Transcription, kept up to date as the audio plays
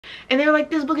and they're like,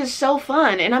 this book is so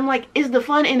fun, and I'm like, is the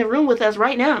fun in the room with us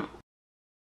right now?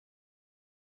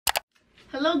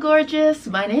 Hello gorgeous,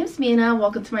 my name's Mina.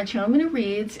 Welcome to my channel, Mina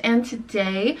Reads, and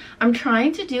today I'm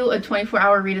trying to do a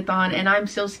 24-hour readathon, and I'm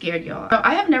so scared, y'all. So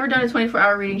I have never done a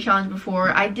 24-hour reading challenge before.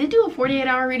 I did do a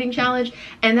 48-hour reading challenge,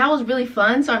 and that was really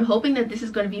fun, so I'm hoping that this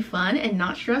is going to be fun and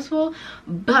not stressful.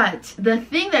 But the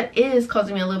thing that is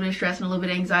causing me a little bit of stress and a little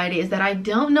bit of anxiety is that I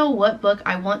don't know what book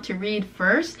I want to read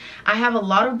first. I have a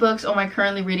lot of books on my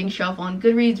currently reading shelf on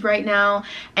Goodreads right now,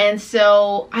 and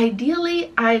so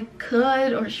ideally I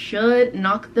could or should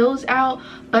knock those out,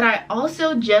 but I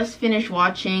also just finished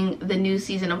watching the new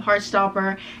season of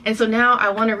Heartstopper, and so now I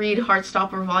want to read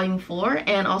Heartstopper Volume 4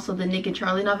 and also the Nick and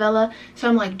Charlie novella. So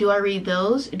I'm like, do I read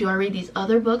those? Do I read these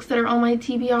other books that are on my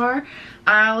TBR?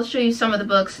 I'll show you some of the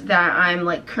books that I'm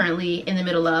like currently in the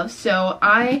middle of. So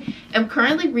I am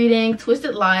currently reading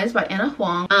Twisted Lies by Anna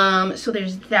Huang. So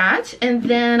there's that, and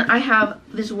then I have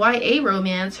this YA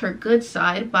romance, Her Good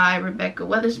Side by Rebecca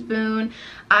Weatherspoon.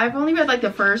 I've only read like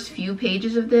the first few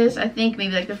pages of this. I think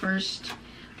maybe like the first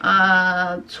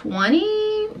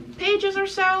 20 pages or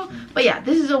so. But yeah,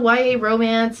 this is a YA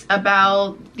romance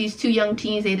about these two young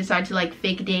teens. They decide to like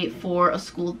fake date for a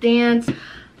school dance.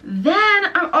 Then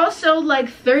I'm also like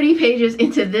 30 pages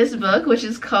into this book, which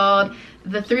is called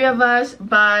The Three of Us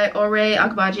by Ore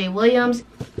Agbaje Williams.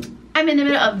 I'm in the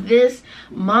middle of this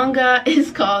manga.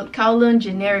 It's called Kowloon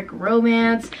Generic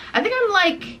Romance. I think I'm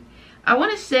like, I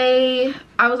want to say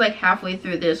I was like halfway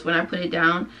through this when I put it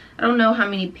down. I don't know how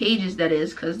many pages that is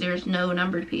because there's no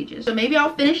numbered pages. So maybe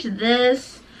I'll finish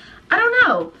this. I don't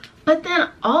know. But then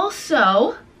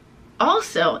also,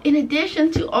 in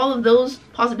addition to all of those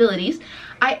possibilities,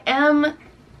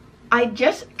 I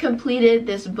just completed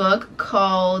this book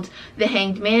called The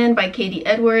Hanged Man by Katie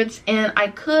Edwards, and I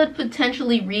could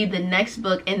potentially read the next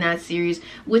book in that series,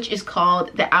 which is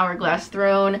called The Hourglass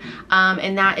Throne,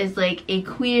 and that is like a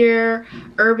queer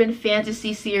urban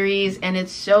fantasy series, and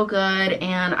it's so good,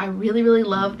 and I really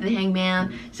love The Hanged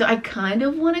Man, so I kind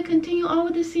of want to continue on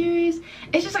with the series.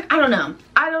 It's just like, I don't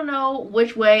know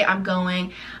which way I'm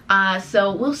going,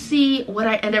 so we'll see what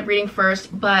I end up reading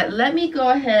first. But let me go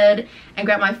ahead and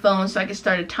grab my phone so I can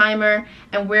start a timer,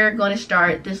 and we're going to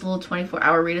start this little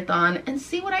 24-hour readathon and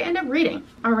see what I end up reading.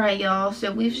 All right, y'all,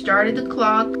 so we've started the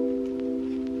clock.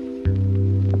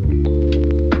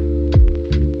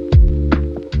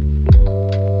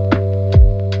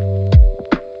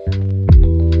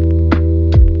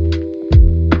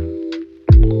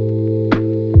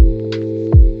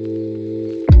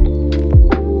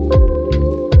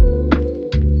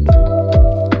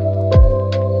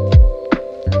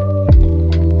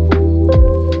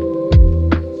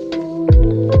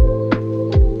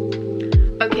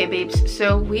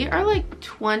 So we are like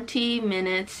 20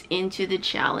 minutes into the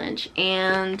challenge,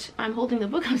 and I'm holding the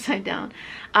book upside down.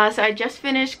 So I just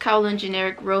finished Kowloon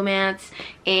Generic Romance,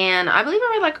 and I believe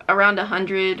I read like around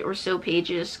 100 or so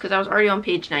pages because I was already on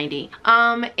page 90.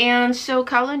 And so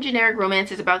Kowloon Generic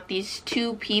Romance is about these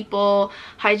two people,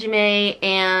 Hajime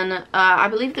and I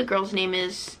believe the girl's name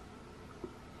is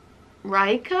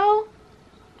Raiko,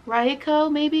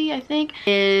 maybe, I think,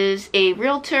 is a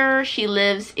realtor. She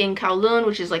lives in Kowloon,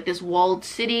 which is like this walled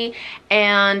city,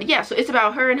 and yeah, so it's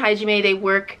about her and Hajime.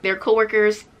 They're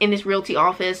co-workers in this realty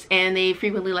office, and they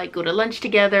frequently like go to lunch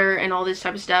together and all this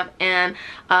type of stuff, and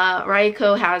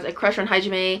Raiko has a crush on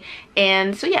Hajime,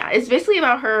 and so yeah, it's basically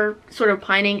about her sort of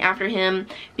pining after him,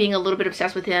 being a little bit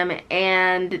obsessed with him,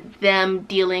 and them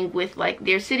dealing with like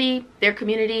their city, their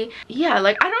community. Yeah,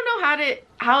 like I don't know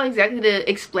how exactly to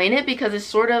explain it because it's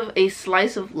sort of a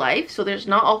slice of life, so there's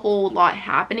not a whole lot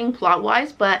happening plot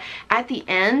wise, but at the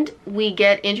end we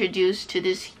get introduced to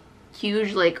this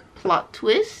huge like plot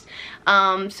twist.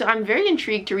 So I'm very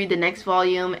intrigued to read the next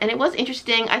volume, and it was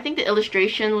interesting. I think the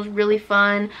illustration was really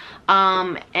fun,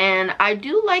 and I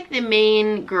do like the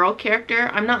main girl character.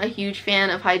 I'm not a huge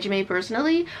fan of Hajime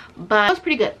personally, but it was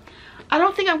pretty good. I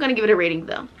don't think I'm gonna give it a rating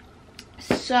though.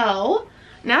 So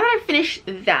now that I've finished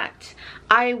that,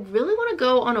 I really want to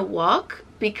go on a walk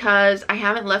because I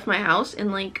haven't left my house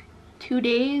in like 2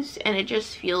 days, and it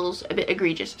just feels a bit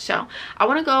egregious. So I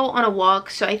want to go on a walk,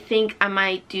 so I think I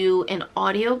might do an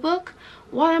audiobook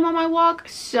while I'm on my walk.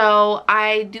 So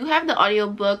I do have the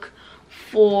audiobook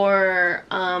for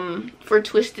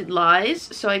Twisted Lies,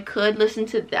 so I could listen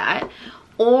to that,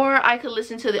 or I could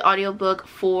listen to the audiobook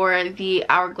for The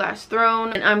Hourglass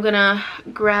Throne. And I'm gonna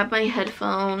grab my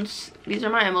headphones. These are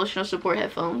my emotional support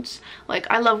headphones. Like,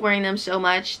 I love wearing them so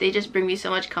much. They just bring me so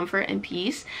much comfort and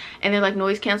peace, and they're like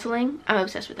noise canceling. I'm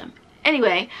obsessed with them.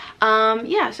 Anyway,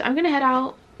 yeah, so I'm gonna head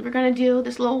out we're gonna do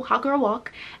this little hot girl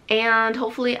walk, and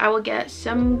hopefully I will get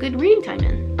some good reading time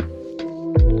in.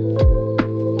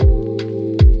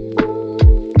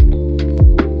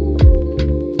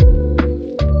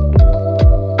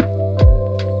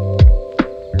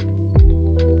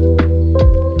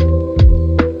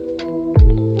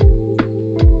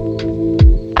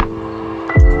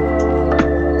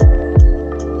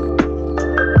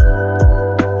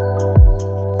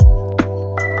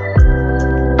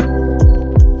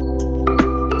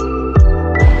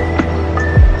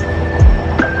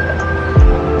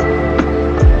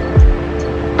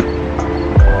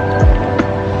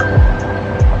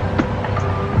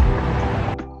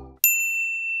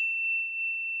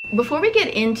 Before we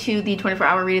get into the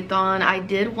 24-hour readathon, I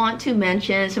did want to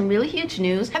mention some really huge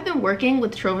news. I've been working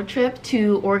with Trova Trip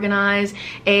to organize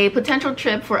a potential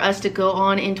trip for us to go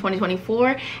on in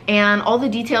 2024, and all the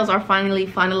details are finally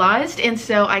finalized, and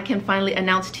so I can finally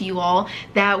announce to you all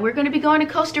that we're going to be going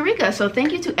to Costa Rica. So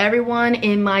thank you to everyone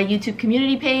in my YouTube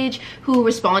community page who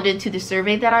responded to the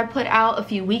survey that I put out a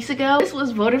few weeks ago. This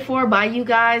was voted for by you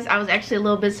guys. I was actually a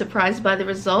little bit surprised by the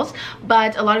results,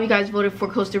 but a lot of you guys voted for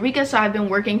Costa Rica, so I've been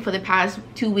working for the past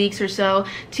 2 weeks or so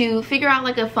to figure out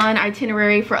like a fun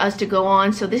itinerary for us to go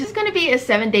on. So this is going to be a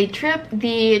 7-day trip.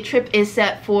 The trip is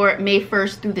set for May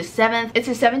 1st through the 7th. It's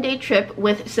a 7-day trip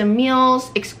with some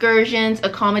meals, excursions,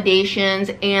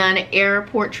 accommodations, and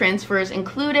airport transfers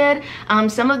included.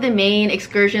 Some of the main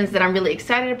excursions that I'm really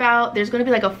excited about, there's going to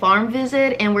be like a farm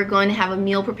visit, and we're going to have a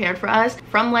meal prepared for us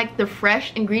from like the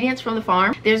fresh ingredients from the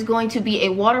farm. There's going to be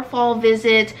a waterfall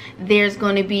visit. There's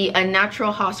going to be a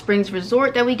natural hot springs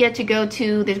resort that we get to go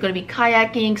to. There's going to be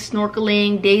kayaking,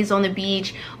 snorkeling, days on the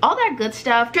beach, all that good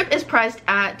stuff. Trip is priced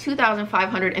at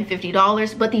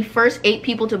 $2,550, but the first 8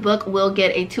 people to book will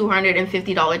get a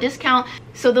 $250 discount.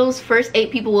 So those first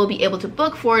 8 people will be able to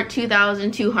book for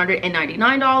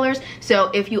 $2,299.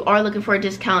 So if you are looking for a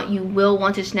discount, you will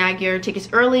want to snag your tickets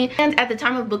early. And at the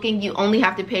time of booking, you only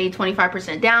have to pay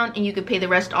 25% down, and you could pay the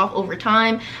rest off over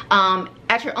time.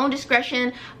 At your own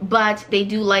discretion, but they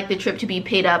do like the trip to be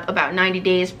paid up about 90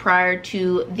 days prior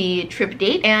to the trip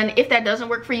date. And if that doesn't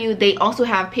work for you, they also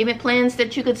have payment plans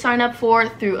that you could sign up for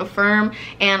through Affirm,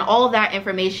 and all of that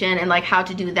information and like how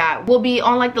to do that will be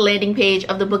on like the landing page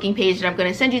of the booking page that I'm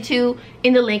going to send you to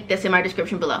in the link that's in my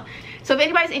description below. So if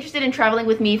anybody's interested in traveling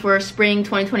with me for spring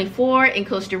 2024 in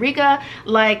Costa Rica,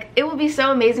 like, it would be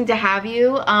so amazing to have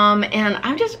you. And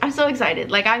I'm so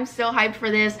excited. Like, I'm so hyped for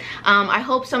this. I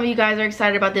hope some of you guys are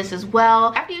excited about this as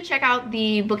well. After you check out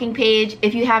the booking page,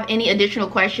 if you have any additional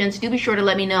questions, do be sure to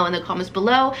let me know in the comments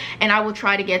below, and I will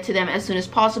try to get to them as soon as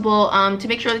possible to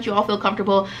make sure that you all feel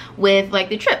comfortable with like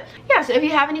the trip. Yeah, so if you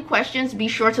have any questions, be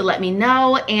sure to let me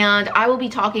know, and I will be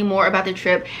talking more about the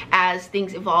trip as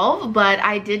things evolve. But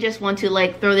I did just want to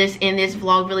like throw this in this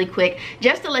vlog really quick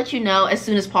just to let you know as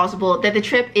soon as possible that the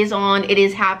trip is on, it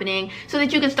is happening, so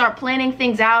that you can start planning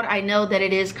things out. I know that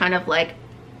it is kind of like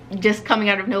just coming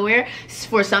out of nowhere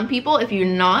for some people if you're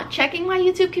not checking my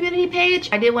YouTube community page.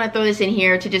 I did want to throw this in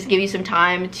here to just give you some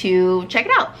time to check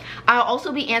it out. I'll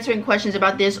also be answering questions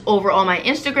about this over on my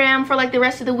Instagram for like the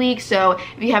rest of the week, so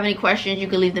if you have any questions, you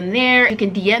can leave them there. You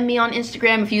can DM me on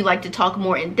Instagram if you'd like to talk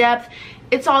more in depth.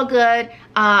 It's all good.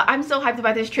 I'm so hyped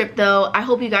about this trip though. I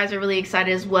hope you guys are really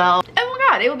excited as well. Oh my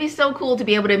god, it would be so cool to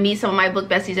be able to meet some of my book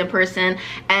besties in person.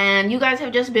 And you guys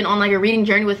have just been on like a reading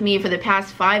journey with me for the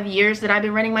past 5 years that I've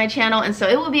been running my channel, and so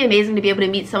it would be amazing to be able to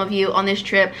meet some of you on this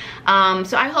trip.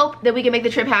 So I hope that we can make the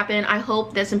trip happen. I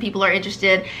hope that some people are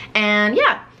interested, and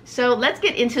yeah. So let's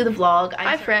get into the vlog.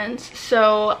 Hi friends,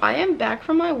 so I am back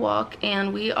from my walk,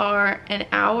 and we are an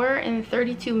hour and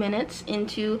 32 minutes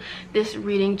into this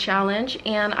reading challenge,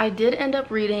 and I did end up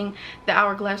reading The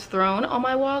Hourglass Throne on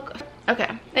my walk. Okay,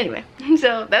 anyway,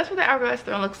 so that's what The Hourglass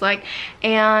Throne looks like,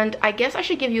 and I guess I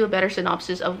should give you a better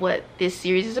synopsis of what this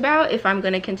series is about if I'm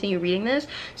going to continue reading this.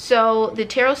 So the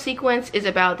tarot sequence is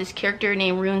about this character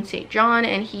named Rune St. John,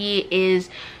 and he is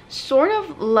sort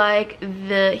of like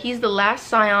he's the last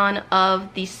scion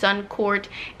of the Sun Court,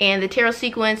 and the tarot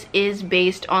sequence is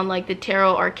based on like the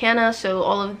tarot arcana, so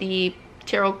all of the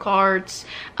tarot cards,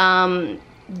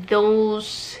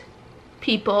 those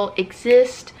people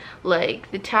exist,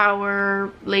 like the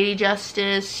Tower, Lady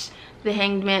Justice, the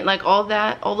Hanged Man, like all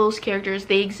those characters,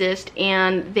 they exist,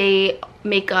 and they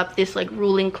make up this like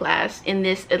ruling class in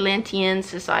this Atlantean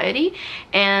society,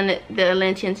 and the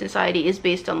Atlantean society is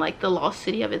based on like the lost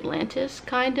city of Atlantis,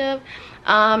 kind of.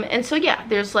 And so yeah,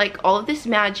 there's like all of this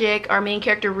magic. Our main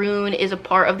character Rune is a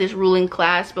part of this ruling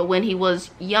class, but when he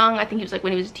was young, I think he was like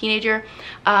when he was a teenager,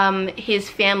 his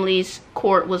family's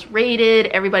court was raided,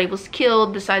 everybody was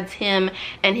killed besides him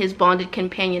and his bonded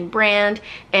companion Brand.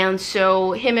 And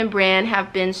so him and Brand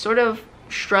have been sort of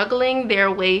struggling their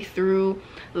way through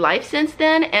life since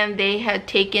then, and they had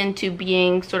taken to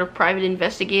being sort of private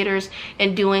investigators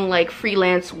and doing like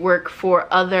freelance work for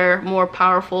other more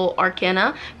powerful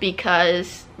arcana,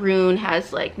 because Rune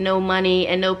has like no money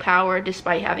and no power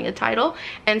despite having a title.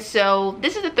 And so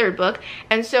this is the third book,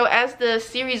 and so as the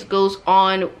series goes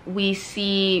on, we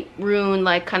see Rune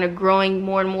like kind of growing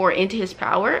more and more into his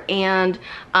power, and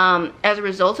as a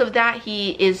result of that,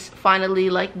 he is finally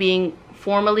like being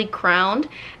formally crowned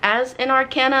as an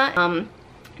arcana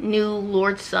new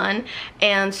Lord's son.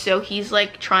 And so he's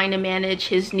like trying to manage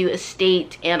his new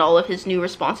estate and all of his new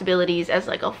responsibilities as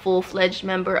like a full-fledged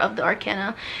member of the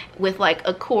arcana, with like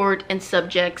a court and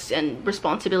subjects and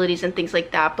responsibilities and things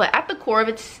like that. But at the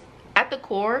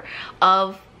core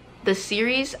of the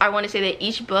series, I want to say that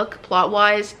each book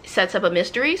plot-wise sets up a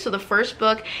mystery. So the first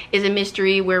book is a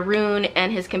mystery where Rune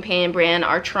and his companion Bran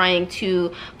are trying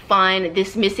to find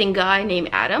this missing guy named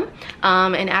Adam,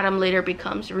 and Adam later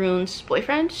becomes Rune's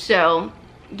boyfriend. So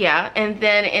yeah, and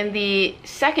then in the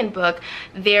second book,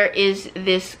 there is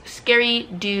this scary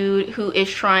dude who is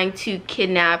trying to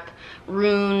kidnap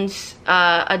Rune's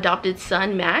adopted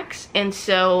son Max, and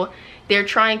so they're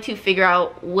trying to figure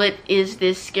out what is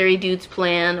this scary dude's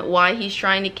plan, why he's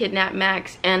trying to kidnap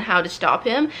Max, and how to stop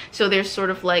him. So there's sort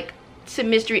of like some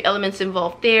mystery elements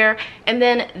involved there. And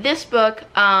then this book,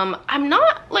 I'm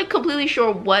not like completely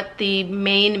sure what the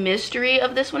main mystery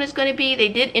of this one is going to be. They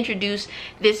did introduce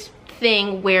this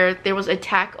thing where there was an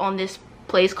attack on this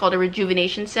place called a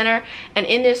rejuvenation center, and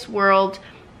in this world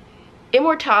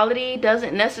immortality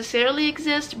doesn't necessarily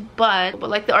exist, but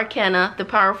like the arcana, the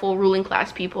powerful ruling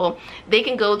class people, they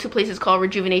can go to places called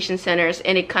rejuvenation centers,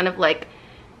 and it kind of like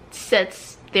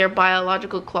sets their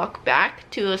biological clock back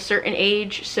to a certain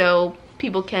age so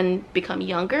people can become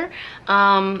younger.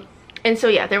 And so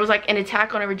yeah, there was like an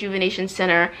attack on a rejuvenation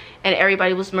center and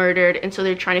everybody was murdered, and so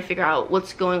they're trying to figure out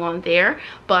what's going on there.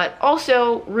 But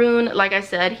also Rune, like I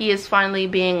said, he is finally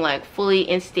being like fully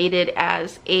instated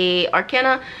as a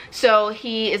arcana, so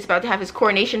he is about to have his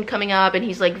coronation coming up, and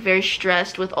he's like very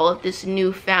stressed with all of this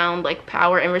newfound like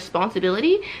power and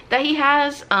responsibility that he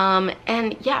has.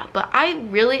 And yeah, but I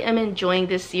really am enjoying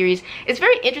this series. It's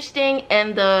very interesting,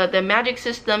 and the magic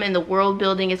system and the world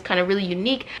building is kind of really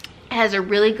unique. It has a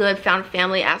really good found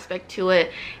family aspect to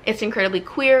it. It's incredibly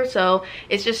queer, so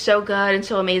it's just so good and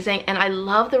so amazing. And I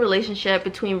love the relationship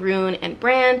between Rune and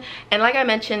Brand. And like I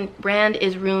mentioned, Brand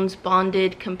is Rune's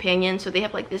bonded companion, so they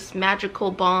have like this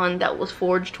magical bond that was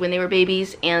forged when they were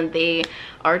babies, and they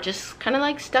are just kind of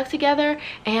like stuck together,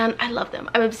 and I love them.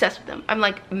 I'm obsessed with them. I'm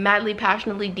like madly,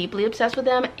 passionately, deeply obsessed with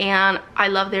them, and I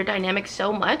love their dynamic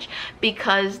so much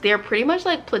because they're pretty much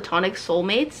like platonic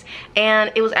soulmates.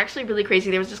 And it was actually really crazy.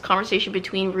 There was this conversation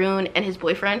between Rune and his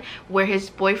boyfriend where his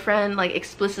boyfriend like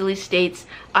explicitly states,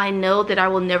 "I know that I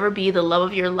will never be the love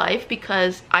of your life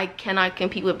because I cannot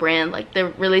compete with Brand. Like the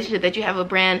relationship that you have with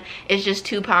Brand is just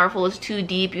too powerful, it's too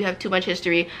deep, you have too much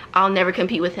history. I'll never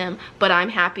compete with him, but I'm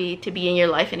happy to be in your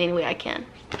life in any way I can."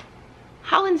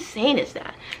 How insane is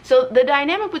that? So the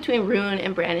dynamic between Rune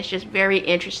and Brand is just very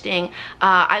interesting.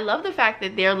 I love the fact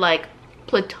that they're like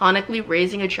platonically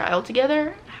raising a child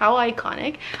together. How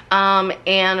iconic.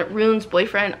 And Rune's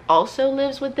boyfriend also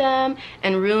lives with them,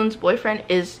 and Rune's boyfriend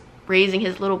is raising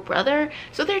his little brother,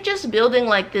 so they're just building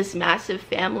like this massive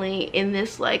family in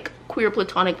this like queer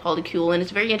platonic polycule, and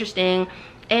it's very interesting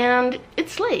and it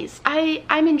slays.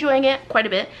 I'm enjoying it quite a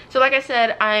bit. So like I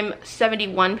said, I'm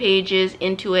 71 pages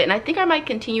into it, and I think I might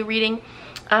continue reading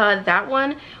that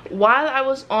one. While I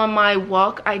was on my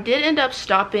walk, I did end up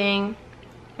stopping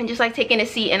and just like taking a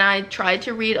seat, and I tried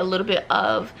to read a little bit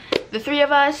of The Three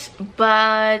of Us,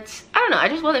 but I don't know, I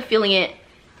just wasn't feeling it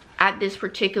at this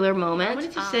particular moment. I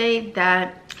wanted to say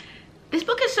that this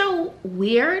book is so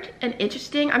weird and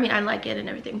interesting. I mean, I like it and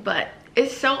everything, but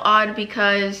it's so odd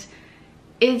because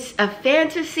it's a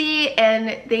fantasy,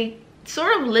 and they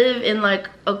sort of live in like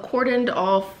a cordoned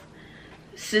off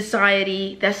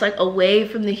society that's like away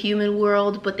from the human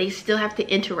world, but they still have to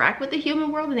interact with the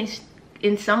human world, and they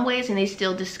in some ways, and they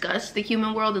still discuss the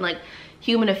human world and like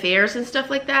human affairs and stuff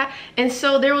like that. And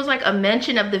so there was like a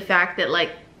mention of the fact that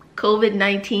like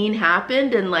COVID-19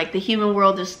 happened and like the human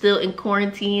world is still in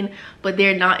quarantine, but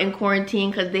they're not in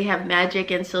quarantine because they have magic,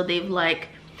 and so they've like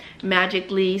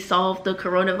magically solved the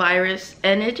coronavirus.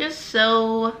 And it's just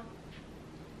so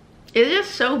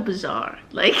bizarre.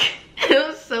 Like it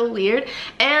was so weird.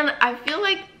 And I feel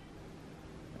like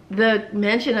the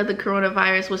mention of the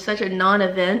coronavirus was such a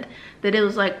non-event that it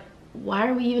was like, why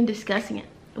are we even discussing it?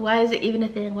 Why is it even a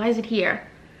thing? Why is it here?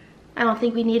 I don't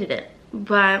think we needed it.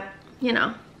 But you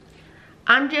know,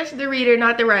 I'm just the reader,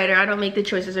 not the writer. I don't make the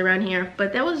choices around here.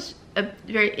 But that was a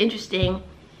very interesting,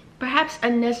 perhaps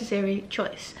unnecessary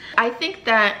choice. I think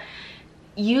that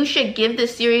you should give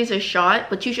this series a shot,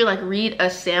 but you should like read a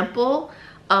sample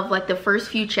of like the first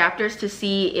few chapters to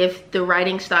see if the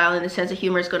writing style and the sense of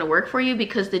humor is going to work for you,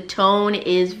 because the tone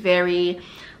is very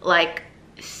like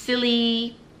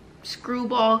silly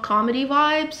screwball comedy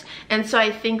vibes. And so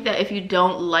I think that if you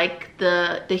don't like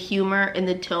the humor and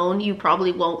the tone, you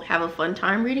probably won't have a fun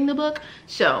time reading the book.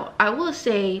 So I will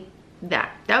say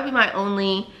that would be my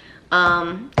only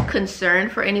concern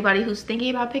for anybody who's thinking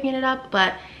about picking it up.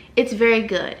 But it's very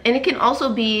good, and it can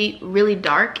also be really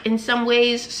dark in some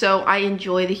ways, so I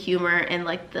enjoy the humor and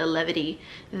like the levity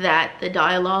that the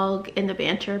dialogue and the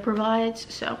banter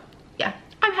provides. So yeah,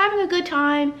 I'm having a good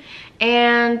time,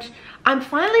 and I'm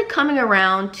finally coming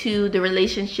around to the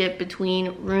relationship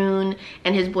between Rune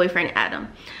and his boyfriend Adam.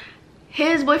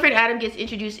 His boyfriend Adam gets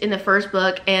introduced in the first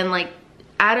book, and like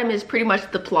Adam is pretty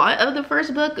much the plot of the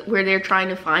first book, where they're trying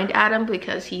to find Adam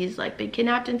because he's like been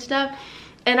kidnapped and stuff.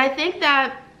 And I think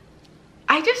that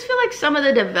I just feel like some of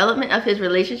the development of his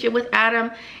relationship with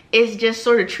Adam is just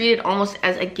sort of treated almost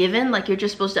as a given. Like you're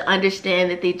just supposed to understand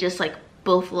that they just like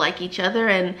both like each other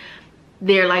and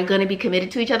they're like going to be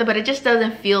committed to each other. But it just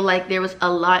doesn't feel like there was a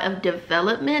lot of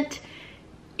development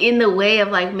in the way of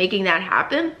like making that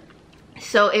happen.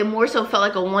 So it more so felt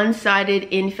like a one-sided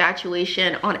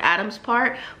infatuation on Adam's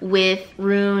part with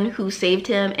Rune, who saved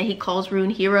him, and he calls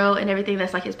Rune hero and everything.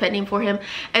 That's like his pet name for him.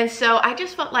 And so I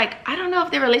just felt like, I don't know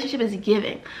if their relationship is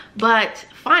giving. But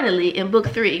finally in book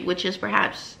 3, which is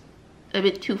perhaps a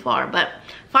bit too far, but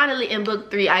finally in book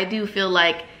 3, I do feel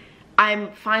like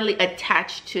I'm finally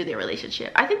attached to their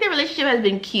relationship. I think their relationship has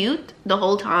been cute the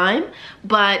whole time,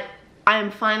 but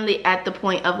I'm finally at the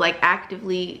point of like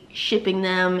actively shipping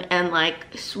them and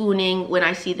like swooning when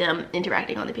I see them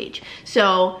interacting on the page.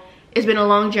 So it's been a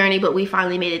long journey, but we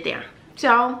finally made it there.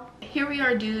 So here we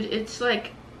are, dude. It's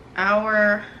like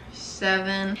hour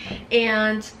 7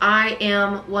 and I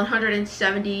am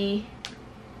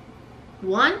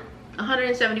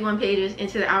 171 pages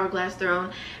into the Hourglass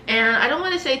Throne, and I don't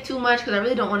want to say too much because I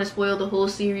really don't want to spoil the whole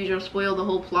series or spoil the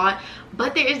whole plot.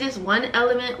 But there is this one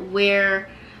element where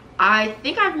I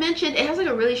think I've mentioned it has like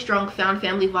a really strong found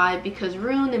family vibe, because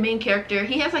Rune, the main character,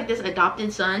 he has like this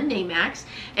adopted son named Max,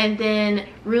 and then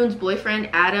Rune's boyfriend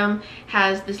Adam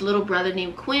has this little brother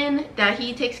named Quinn that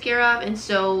he takes care of. And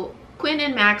so Quinn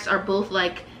and Max are both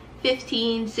like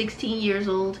 15, 16 years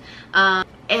old,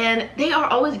 and they are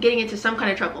always getting into some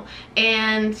kind of trouble,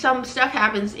 and some stuff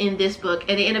happens in this book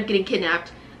and they end up getting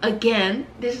kidnapped again.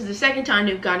 This is the second time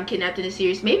they've gotten kidnapped in the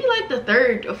series, maybe like the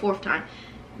 3rd or 4th time.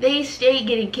 They stay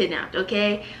getting kidnapped,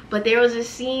 okay? But there was a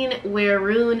scene where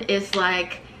Rune is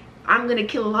like, I'm gonna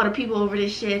kill a lot of people over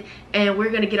this shit and we're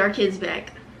gonna get our kids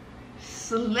back.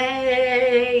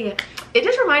 Slay! It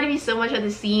just reminded me so much of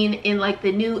the scene in like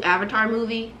the new Avatar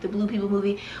movie, the Blue People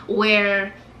movie,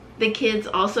 where the kids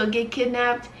also get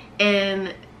kidnapped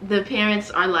and the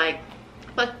parents are like,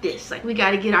 fuck this, like we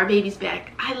gotta get our babies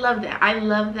back. I love that. I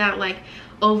love that like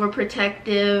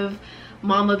overprotective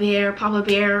mama bear, papa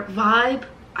bear vibe.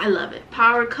 I love it.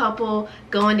 Power couple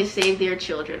going to save their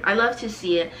children. I love to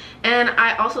see it. And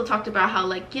I also talked about how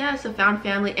like, yeah, it's a found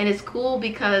family, and it's cool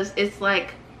because it's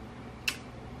like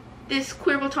this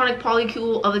queer platonic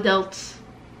polycule of adults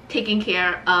taking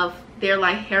care of their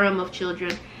like harem of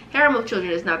children. Harem of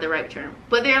children is not the right term,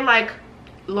 but they're like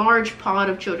large pod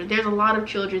of children. There's a lot of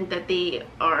children that they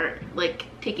are like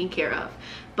taking care of,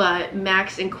 but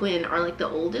Max and Quinn are like the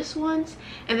oldest ones.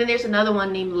 And then there's another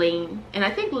one named Lane, and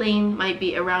I think Lane might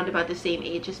be around about the same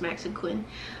age as Max and Quinn,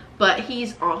 but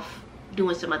he's off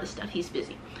doing some other stuff. He's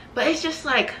busy. But it's just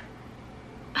like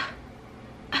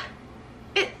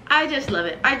I just love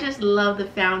it. I just love the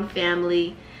found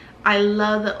family. I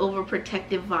love the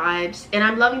overprotective vibes, and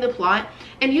I'm loving the plot.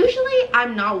 And usually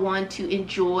I'm not one to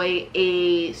enjoy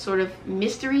a sort of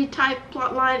mystery type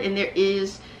plot line, and there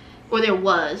was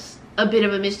a bit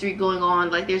of a mystery going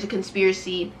on. Like there's a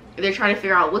conspiracy, they're trying to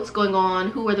figure out what's going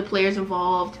on, who are the players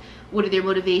involved, what are their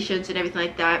motivations and everything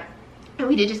like that. And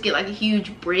we did just get like a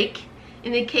huge break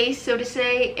in the case, so to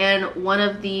say, and one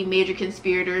of the major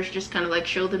conspirators just kind of like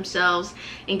showed themselves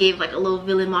and gave like a little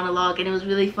villain monologue, and it was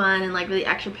really fun and like really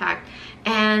action-packed.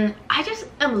 And I just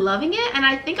am loving it, and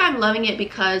I think I'm loving it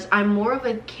because I'm more of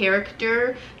a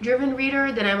character driven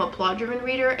reader than I'm a plot driven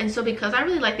reader. And so because I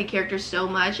really like the characters so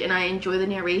much and I enjoy the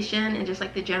narration and just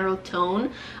like the general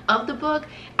tone of the book,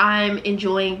 I'm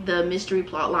enjoying the mystery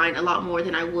plot line a lot more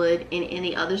than I would in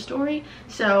any other story.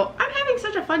 So I'm having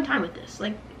such a fun time with this.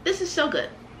 Like, this is so good.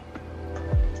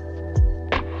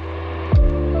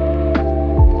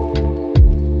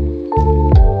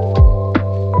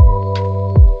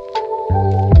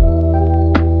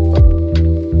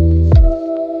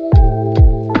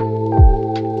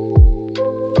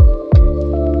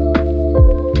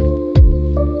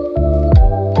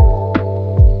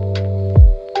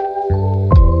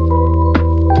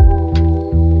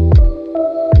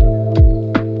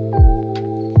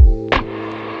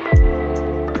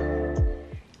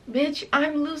 Bitch,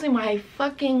 I'm losing my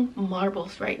fucking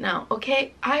marbles right now,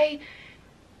 okay?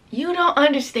 You don't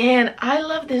understand. I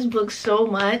love this book so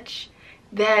much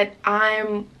that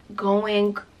I'm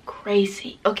going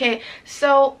crazy, okay?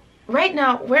 So right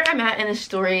now, where I'm at in the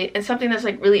story, and something that's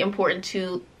like really important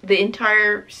to the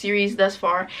entire series thus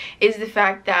far, is the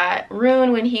fact that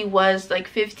Rune, when he was like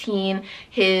 15,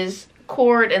 his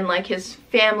court and like his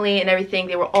family and everything,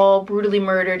 they were all brutally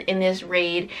murdered in this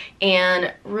raid,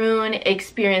 and Rune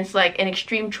experienced like an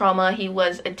extreme trauma. He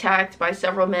was attacked by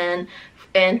several men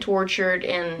and tortured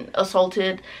and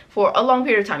assaulted for a long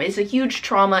period of time. It's a huge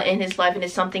trauma in his life, and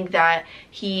it's something that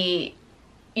he,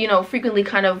 you know, frequently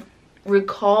kind of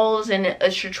recalls, and a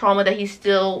trauma that he's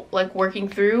still like working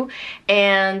through.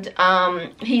 And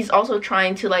he's also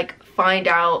trying to like find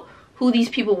out who these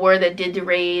people were that did the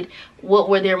raid, what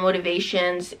were their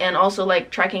motivations, and also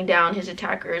like tracking down his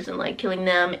attackers and like killing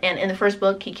them. And in the first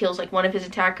book, he kills like one of his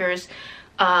attackers.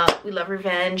 We love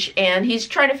revenge, and he's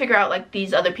trying to figure out like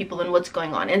these other people and what's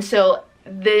going on. And so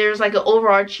there's like an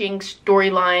overarching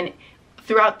storyline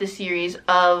throughout the series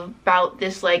about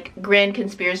this like grand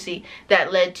conspiracy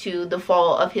that led to the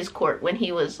fall of his court when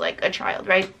he was like a child,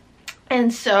 right?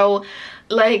 And so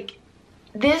like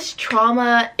this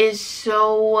trauma is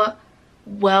so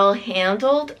well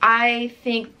handled. I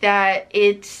think that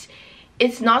it's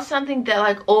not something that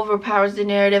like overpowers the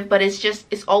narrative, but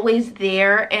it's always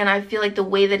there. And I feel like the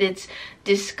way that it's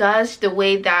discussed, the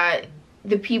way that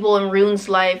the people in Rune's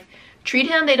life treat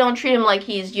him, they don't treat him like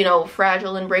he's, you know,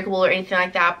 fragile and breakable or anything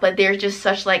like that, but there's just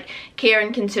such like care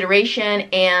and consideration.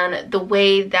 And the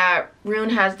way that Rune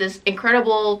has this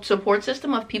incredible support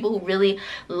system of people who really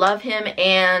love him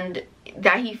and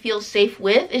that he feels safe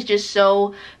with is just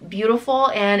so beautiful,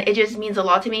 and it just means a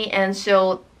lot to me. And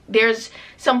so there's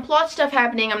some plot stuff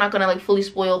happening. I'm not gonna like fully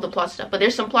spoil the plot stuff, but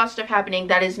there's some plot stuff happening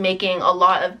that is making a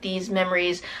lot of these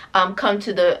memories come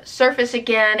to the surface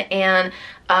again. And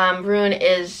Rune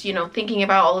is, you know, thinking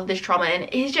about all of this trauma,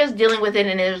 and he's just dealing with it,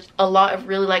 and there's a lot of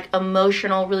really like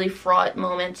emotional, really fraught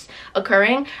moments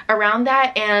occurring around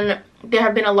that. And there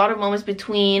have been a lot of moments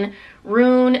between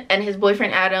Rune and his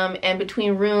boyfriend Adam, and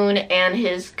between Rune and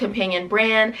his companion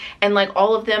Bran, and like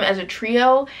all of them as a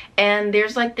trio. And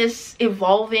there's like this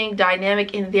evolving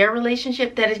dynamic in their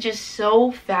relationship that is just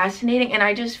so fascinating. And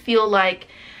I don't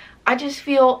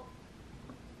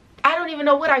even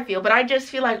know what I feel, but I just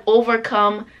feel like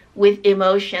overcome with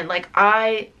emotion. Like,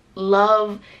 I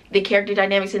love the character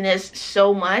dynamics in this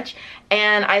so much,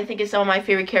 and I think it's some of my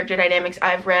favorite character dynamics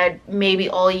I've read maybe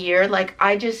all year. Like,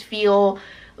 I just feel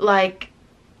like,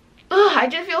 I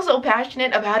just feel so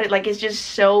passionate about it. Like, it's just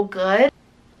so good.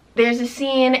 There's a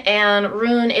scene and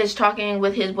Rune is talking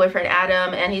with his boyfriend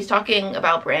Adam, and he's talking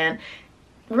about Bran.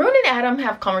 Rune and Adam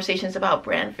have conversations about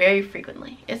Bran very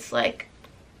frequently. It's like,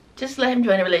 just let him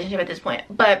join a relationship at this point.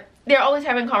 But they're always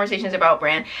having conversations about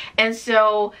Bran. And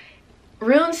so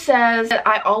Rune says that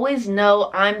I always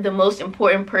know I'm the most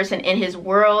important person in his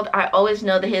world. I always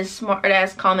know that his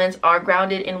smart-ass comments are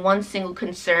grounded in one single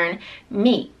concern,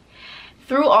 me.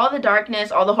 Through all the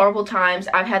darkness, all the horrible times,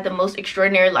 I've had the most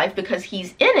extraordinary life because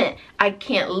he's in it. I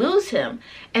can't lose him.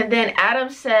 And then Adam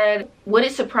said, would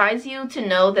it surprise you to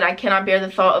know that I cannot bear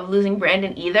the thought of losing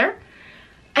Brandon either?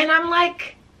 And I'm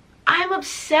like, I'm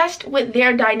obsessed with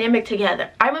their dynamic together.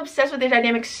 I'm obsessed with their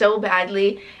dynamic so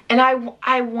badly. And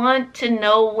I want to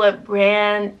know what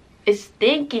Bran is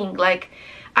thinking. Like,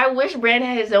 I wish Bran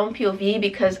had his own POV,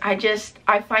 because I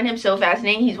find him so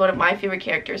fascinating. He's one of my favorite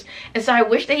characters. And so I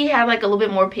wish that he had like a little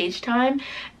bit more page time.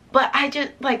 But I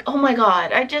just, like, oh my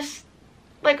god.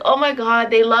 Oh my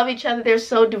god, they love each other. They're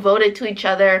so devoted to each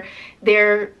other.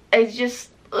 It's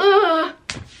just,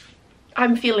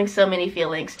 I'm feeling so many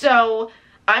feelings. So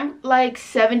I'm like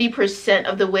 70%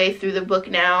 of the way through the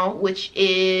book now, which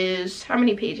is how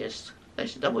many pages?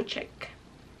 Let's double check.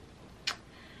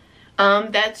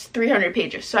 That's 300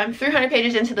 pages. So I'm 300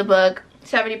 pages into the book,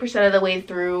 70% of the way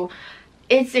through.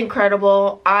 It's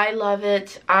incredible. I love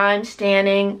it. I'm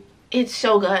standing. It's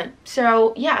so good.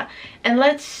 So yeah, and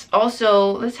let's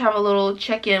have a little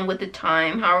check-in with the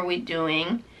time. How are we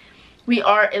doing? We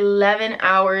are 11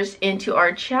 hours into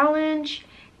our challenge,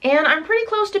 and I'm pretty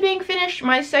close to being finished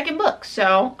my second book,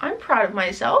 so I'm proud of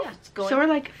myself. Yeah, so we're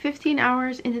like 15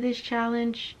 hours into this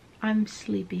challenge. I'm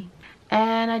sleepy.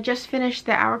 And I just finished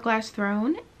the Hourglass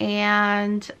Throne,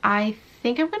 and I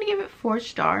think I'm gonna give it 4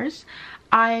 stars.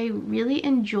 I really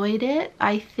enjoyed it.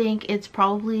 I think it's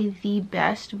probably the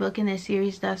best book in the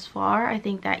series thus far. I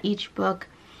think that each book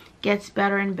gets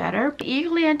better and better.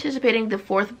 Eagerly anticipating the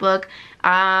 4th book.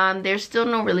 There's still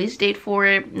no release date for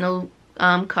it, no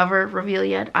cover reveal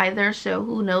yet either, so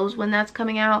who knows when that's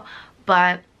coming out.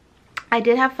 But I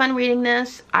did have fun reading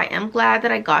this. I am glad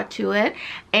that I got to it,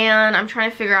 and I'm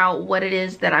trying to figure out what it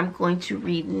is that I'm going to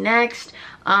read next.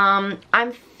 I'm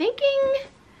thinking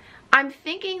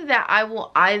that I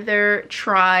will either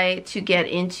try to get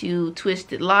into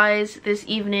Twisted Lies this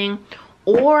evening,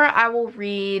 or I will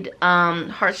read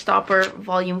Heartstopper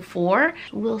Volume 4.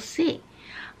 We'll see.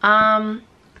 But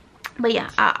yeah,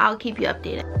 I'll keep you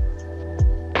updated.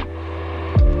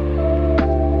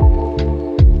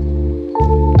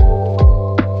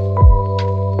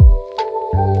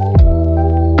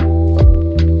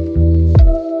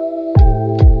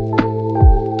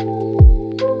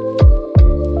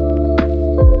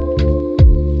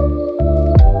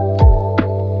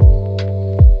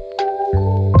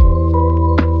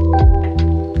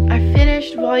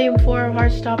 Volume 4 of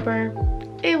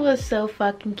Heartstopper. It was so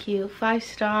fucking cute. 5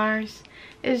 stars.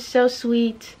 It's so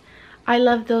sweet. I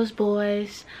love those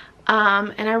boys.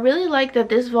 And I really like that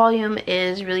this volume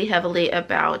is really heavily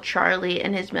about Charlie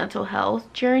and his mental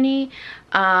health journey.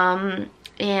 And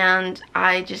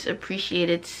I just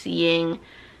appreciated seeing,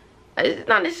 it's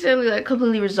not necessarily like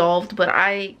completely resolved, but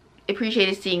I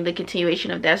appreciated seeing the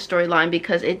continuation of that storyline,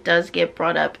 because it does get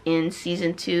brought up in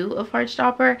season 2 of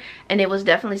Heartstopper, and it was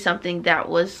definitely something that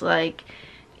was like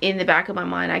in the back of my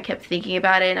mind. I kept thinking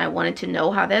about it, and I wanted to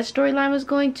know how that storyline was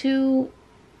going to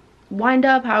wind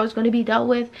up, how it was going to be dealt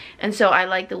with. And so I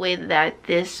like the way that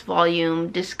this volume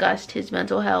discussed his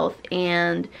mental health,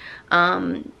 and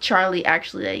Charlie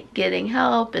actually like getting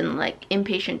help and like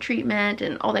inpatient treatment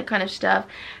and all that kind of stuff.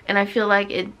 And I feel like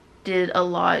it did a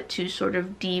lot to sort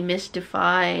of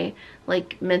demystify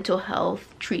like mental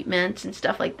health treatments and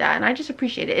stuff like that, and I just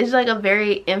appreciate it. It's like a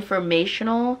very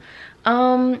informational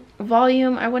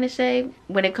volume, I want to say,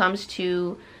 when it comes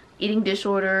to eating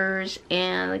disorders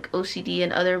and like OCD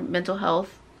and other mental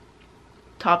health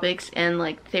topics and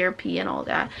like therapy and all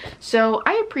that. So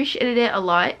I appreciated it a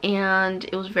lot, and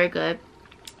it was very good.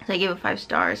 So I gave it 5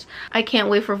 stars. I can't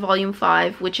wait for volume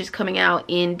 5, which is coming out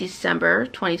in December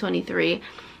 2023.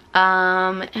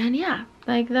 And yeah,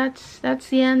 like that's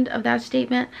the end of that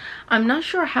statement. I'm not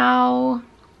sure how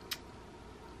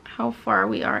far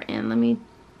we are in. Let me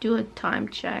do a time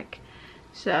check.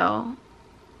 So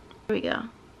here we go.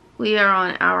 We are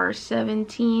on hour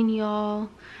 17, y'all.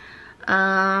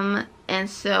 And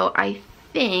so I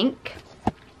think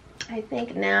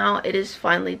now it is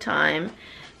finally time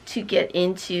to get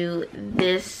into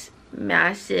this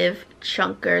massive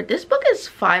chunker. This book is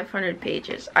 500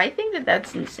 pages. I think that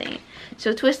that's insane.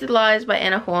 So Twisted Lies by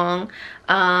Anna Huang.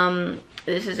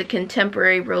 This is a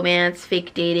contemporary romance,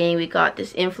 fake dating. We got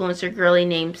this influencer girlie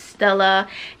named Stella,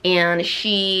 and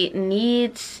she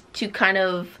needs to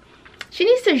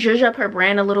zhuzh up her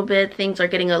brand a little bit. Things are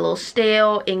getting a little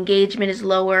stale. Engagement is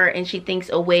lower, and she thinks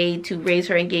a way to raise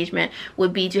her engagement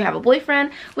would be to have a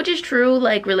boyfriend, which is true.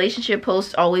 Like, relationship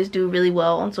posts always do really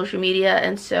well on social media,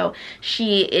 and so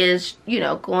she is, you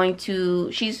know,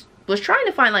 was trying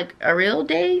to find like a real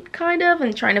date kind of,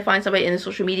 and trying to find somebody in the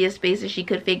social media space that she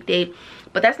could fake date,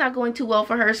 but that's not going too well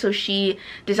for her. So she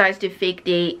decides to fake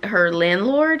date her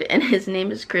landlord, and his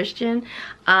name is Christian.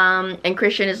 And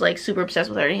Christian is like super obsessed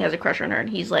with her, and he has a crush on her, and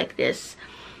he's like this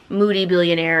moody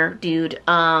billionaire dude.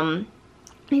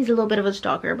 He's a little bit of a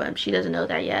stalker, but she doesn't know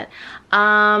that yet.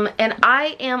 And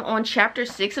I am on chapter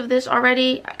 6 of this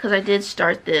already, because I did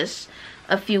start this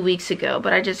a few weeks ago,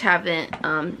 but I just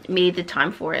haven't made the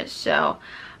time for it. So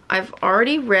I've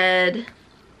already read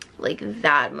like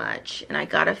that much, and I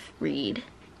gotta read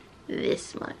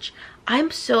this much. I'm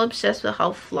so obsessed with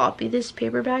how floppy this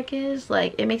paperback is.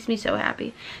 Like, it makes me so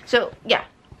happy. So yeah,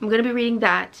 I'm gonna be reading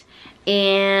that,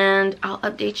 and I'll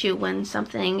update you when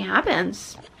something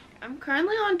happens. I'm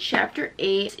currently on chapter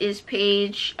 8. This is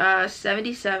page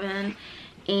 77,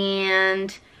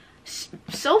 and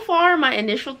so far my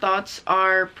initial thoughts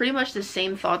are pretty much the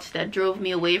same thoughts that drove me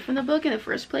away from the book in the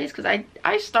first place, because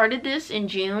I started this in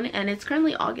June and it's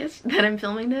currently August that I'm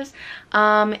filming this,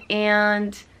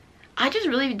 and I just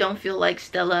really don't feel like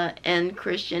Stella and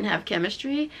Christian have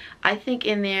chemistry. I think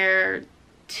in their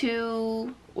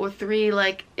 2 or 3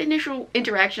 like initial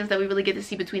interactions that we really get to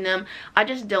see between them, I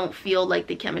just don't feel like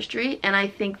the chemistry. And I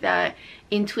think that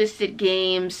in Twisted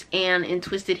Games and in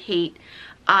Twisted Hate,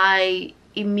 I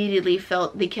immediately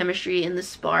felt the chemistry and the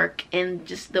spark, and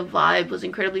just the vibe was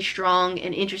incredibly strong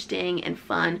and interesting and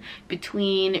fun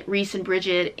between Reese and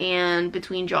Bridget and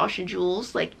between Josh and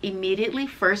Jules. Like immediately,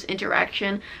 first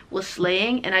interaction was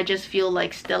slaying, and I just feel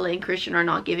like Stella and Christian are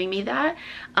not giving me that.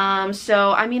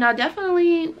 So I mean, I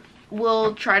definitely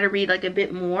will try to read like a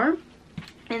bit more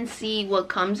and see what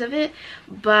comes of it,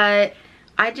 but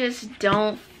I just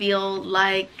don't feel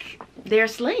like they're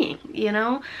slaying, you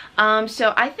know?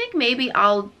 So I think maybe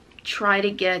I'll try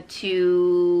to get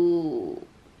to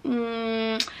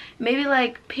maybe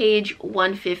like page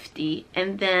 150,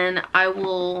 and then I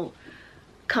will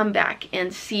come back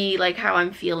and see like how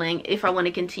I'm feeling, if I want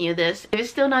to continue this. If it's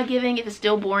still not giving, if it's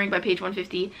still boring by page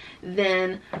 150,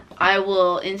 then I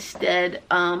will instead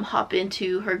hop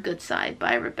into Her Good Side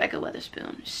by Rebecca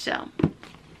Weatherspoon. So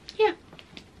yeah.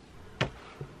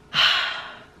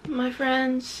 My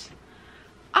friends,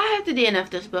 I have to DNF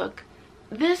this book.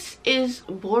 This is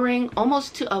boring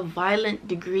almost to a violent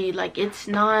degree. Like it's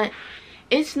not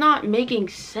making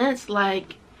sense.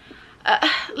 Like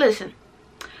listen,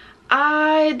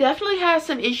 I definitely had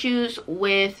some issues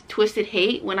with Twisted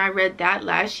Hate when I read that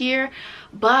last year,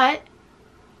 but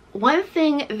one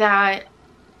thing that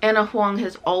Anna Huang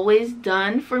has always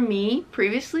done for me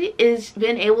previously is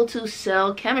been able to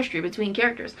sell chemistry between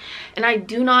characters, and I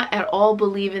do not at all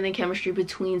believe in the chemistry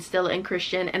between Stella and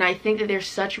Christian, and I think that they're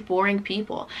such boring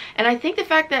people. And I think the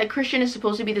fact that Christian is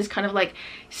supposed to be this kind of like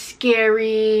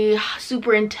scary,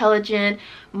 super intelligent,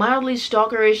 mildly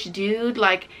stalkerish dude,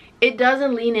 like it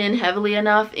doesn't lean in heavily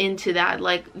enough into that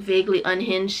like vaguely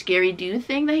unhinged scary dude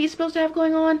thing that he's supposed to have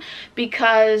going on.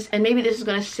 Because, and maybe this is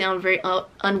going to sound very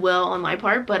unwell on my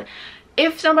part, but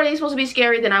if somebody is supposed to be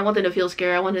scary, then I want them to feel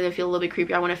scary. I want them to feel a little bit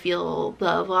creepy. I want to feel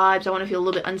the vibes. I want to feel a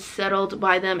little bit unsettled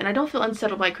by them, and I don't feel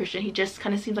unsettled by Christian. He just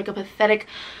kind of seems like a pathetic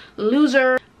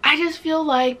loser. I just feel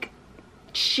like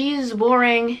she's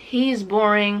boring, he's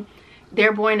boring,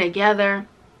 they're boring together.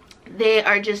 They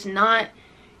are just not,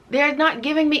 they're not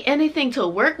giving me anything to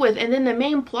work with. And then the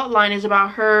main plot line is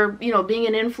about her, you know, being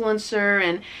an influencer,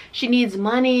 and she needs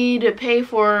money to pay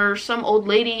for some old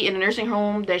lady in a nursing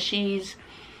home that she's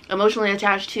emotionally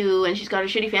attached to, and she's got a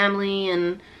shitty family,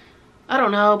 and I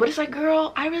don't know. But it's like,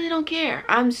 girl, I really don't care.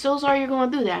 I'm so sorry you're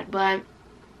going through that, but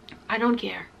I don't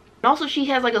care. And also she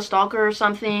has like a stalker or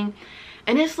something,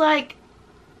 and it's like,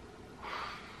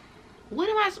 what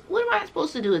am I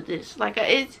supposed to do with this? Like,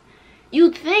 it's,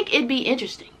 you'd think it'd be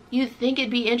interesting. You think it'd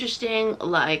be interesting,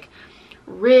 like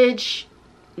rich,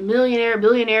 millionaire,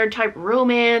 billionaire type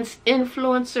romance,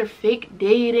 influencer, fake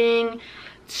dating,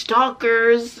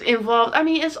 stalkers involved. I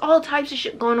mean, it's all types of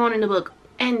shit going on in the book.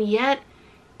 And yet,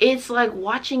 it's like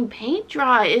watching paint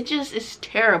dry. It just is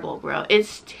terrible, bro.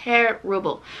 It's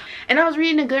terrible. And I was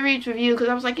reading a Goodreads review because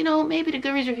I was like, you know, maybe the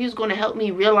Goodreads review is going to help me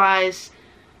realize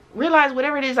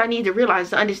whatever it is I need to realize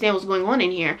to understand what's going on in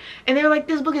here. And they're like,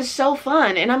 this book is so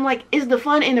fun. And I'm like, is the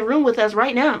fun in the room with us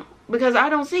right now? Because I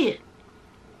don't see it.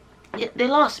 Yeah, they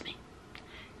lost me.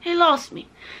 They lost me.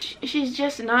 She's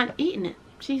just not eating it.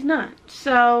 She's not.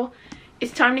 So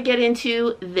it's time to get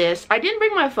into this. I didn't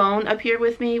bring my phone up here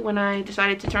with me when I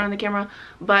decided to turn on the camera,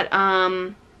 but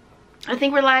I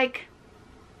think we're like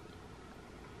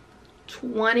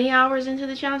 20 hours into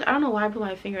the challenge. I don't know why I put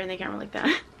my finger in the camera like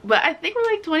that. But I think we're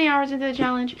like 20 hours into the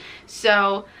challenge.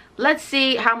 So let's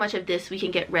see how much of this we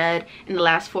can get read in the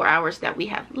last 4 hours that we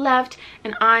have left.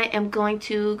 And I am going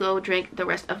to go drink the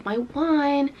rest of my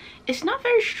wine. It's not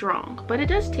very strong, but it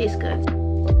does taste good.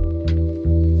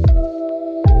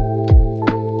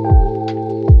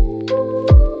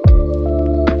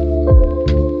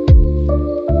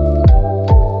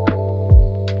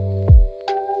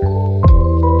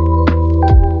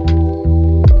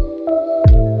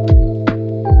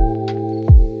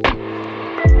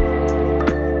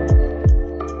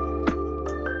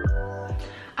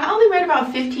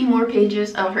 About 15 more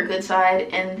pages of Her Good Side,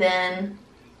 and then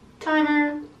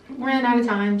timer ran out of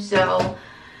time. So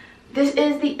this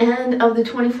is the end of the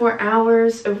 24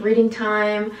 hours of reading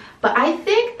time, but I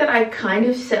think that I kind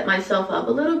of set myself up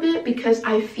a little bit because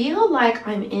I feel like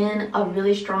I'm in a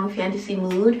really strong fantasy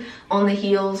mood on the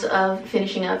heels of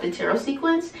finishing up the tarot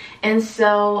sequence. And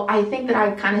so I think that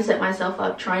I kind of set myself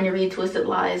up trying to read Twisted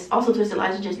Lies. Also, Twisted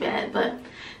Lies are just bad, but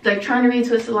like trying to read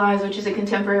Twisted Lies, which is a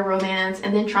contemporary romance,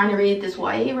 and then trying to read this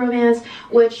YA romance,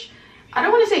 which I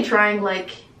don't want to say trying like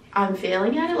I'm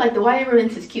failing at it. Like the YA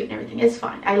romance is cute and everything, it's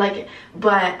fine, I like it,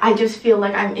 but I just feel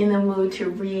like I'm in the mood to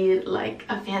read like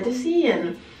a fantasy,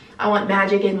 and I want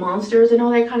magic and monsters and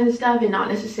all that kind of stuff, and not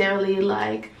necessarily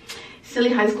like silly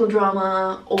high school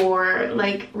drama or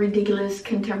like ridiculous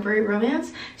contemporary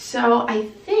romance. So I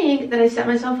think that I set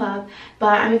myself up,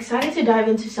 but I'm excited to dive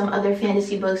into some other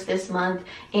fantasy books this month,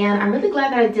 and I'm really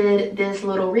glad that I did this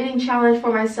little reading challenge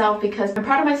for myself because I'm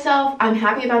proud of myself. I'm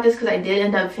happy about this because I did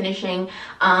end up finishing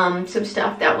some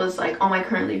stuff that was like on my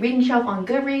currently reading shelf on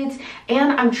Goodreads,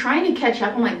 and I'm trying to catch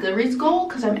up on my Goodreads goal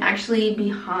because I'm actually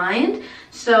behind.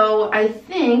 So I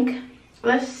think,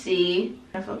 let's see,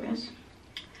 focus.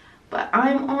 But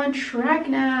I'm on track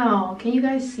now. Can you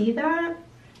guys see that?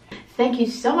 Thank you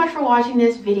so much for watching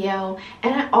this video,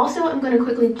 and I also am going to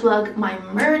quickly plug my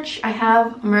merch. I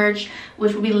have merch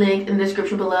which will be linked in the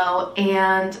description below,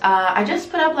 and I just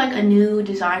put up like a new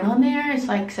design on there. It's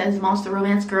like says Monster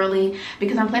Romance Girly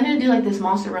because I'm planning to do like this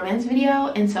Monster Romance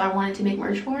video, and so I wanted to make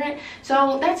merch for it.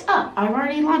 So that's up. I've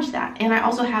already launched that, and I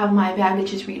also have my Bad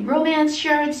Bitches Read Romance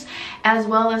shirts, as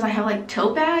well as I have like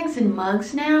tote bags and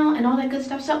mugs now and all that good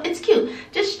stuff. So it's cute.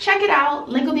 Just check it out.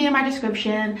 Link will be in my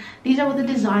description. These are what the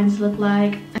designs look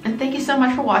like, and thank you so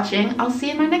much for watching. I'll see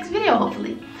you in my next video,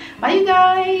 hopefully. Bye, you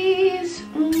guys.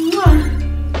 Mwah.